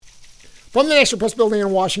From the National Press Building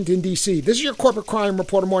in Washington, D.C., this is your Corporate Crime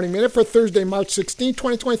Reporter Morning Minute for Thursday, March 16,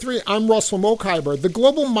 2023. I'm Russell Mokhiber. The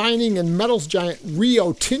global mining and metals giant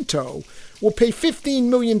Rio Tinto will pay $15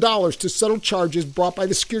 million to settle charges brought by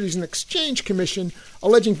the Securities and Exchange Commission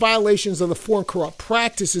alleging violations of the Foreign Corrupt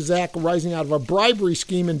Practices Act arising out of a bribery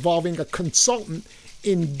scheme involving a consultant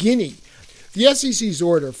in Guinea. The SEC's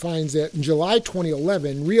order finds that in July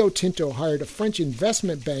 2011, Rio Tinto hired a French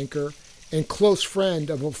investment banker and close friend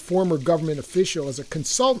of a former government official as a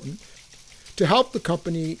consultant to help the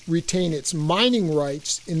company retain its mining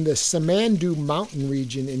rights in the Samandu mountain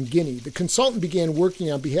region in Guinea. The consultant began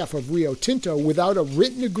working on behalf of Rio Tinto without a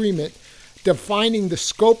written agreement defining the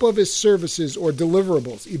scope of his services or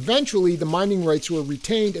deliverables. Eventually, the mining rights were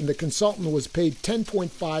retained and the consultant was paid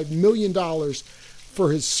 $10.5 million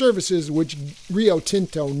for his services, which Rio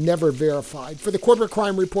Tinto never verified. For the Corporate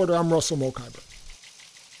Crime Reporter, I'm Russell Mokhiber.